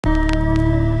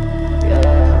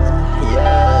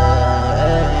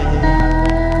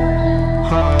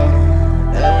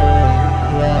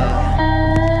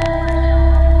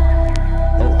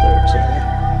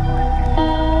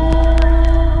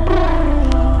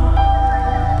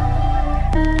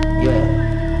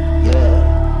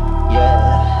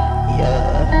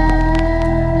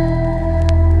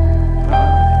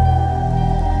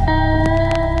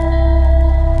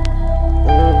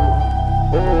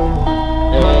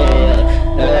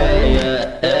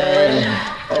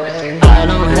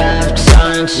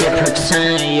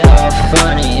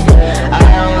funny. I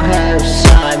don't have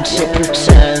time to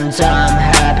pretend I'm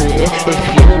happy. If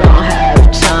you don't have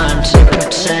time to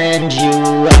pretend you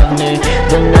love me,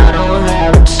 then I don't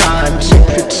have time to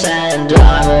pretend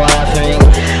I'm laughing.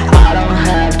 I don't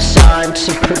have time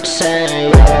to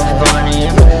pretend you're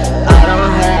funny. I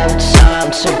don't have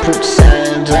time to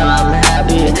pretend I'm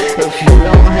happy. If you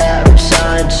don't have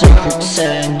time to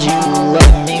pretend you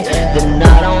love me, then I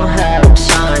don't have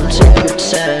time to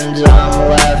pretend I'm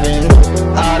laughing.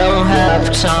 I don't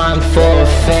have time for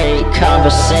fake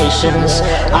conversations.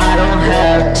 I don't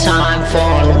have time for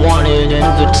unwanted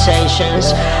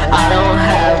invitations. I don't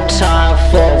have time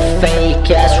for fake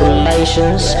ass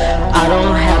relations. I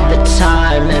don't have the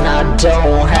time and I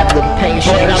don't have the patience.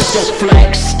 But I'm just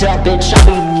flexed up, bitch, I'll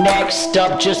be next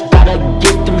up. Just gotta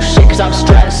get through shit cause I'm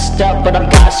stressed up. But I'm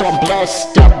God so I'm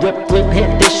blessed up. Whip,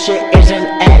 hit, this shit isn't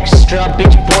extra.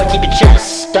 Bitch, boy, keep your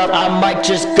chest up. I might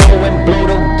just go and blow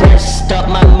the rest up.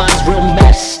 My mind's real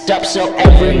messed up, so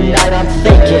every night I'm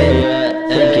thinking.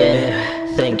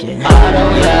 I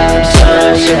don't have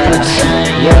time to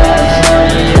pretend you're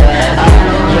funny. I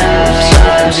don't have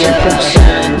time to pretend